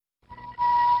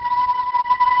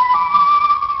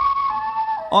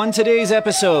On today's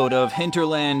episode of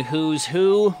Hinterland Who's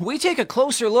Who, we take a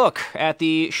closer look at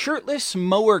the Shirtless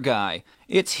Mower Guy.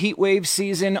 It's heatwave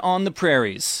season on the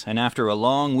prairies, and after a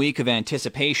long week of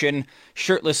anticipation,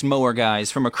 shirtless mower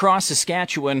guys from across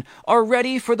Saskatchewan are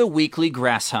ready for the weekly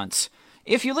grass hunts.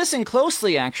 If you listen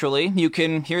closely, actually, you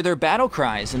can hear their battle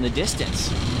cries in the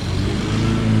distance.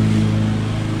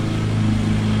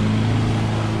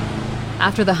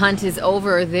 After the hunt is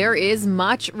over, there is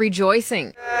much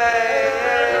rejoicing.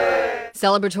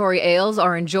 Celebratory ales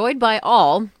are enjoyed by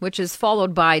all, which is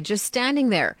followed by just standing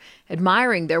there,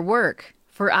 admiring their work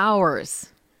for hours.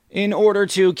 In order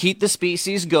to keep the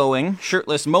species going,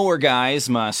 shirtless mower guys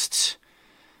must,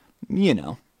 you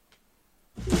know.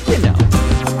 It's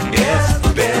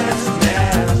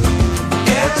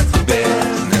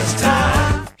business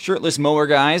time. Shirtless mower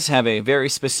guys have a very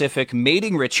specific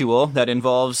mating ritual that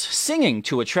involves singing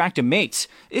to attract a mate.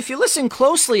 If you listen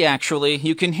closely, actually,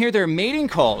 you can hear their mating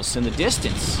calls in the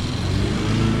distance.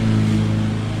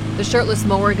 The Shirtless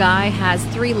Mower Guy has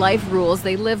 3 life rules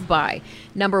they live by.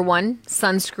 Number 1,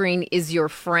 sunscreen is your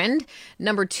friend.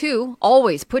 Number 2,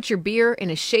 always put your beer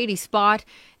in a shady spot.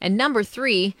 And number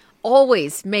 3,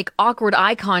 always make awkward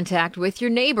eye contact with your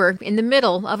neighbor in the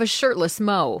middle of a shirtless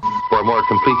mow. For a more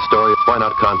complete story, why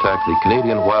not contact the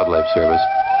Canadian Wildlife Service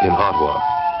in Ottawa?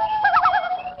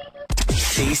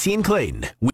 Stacey and Clayton.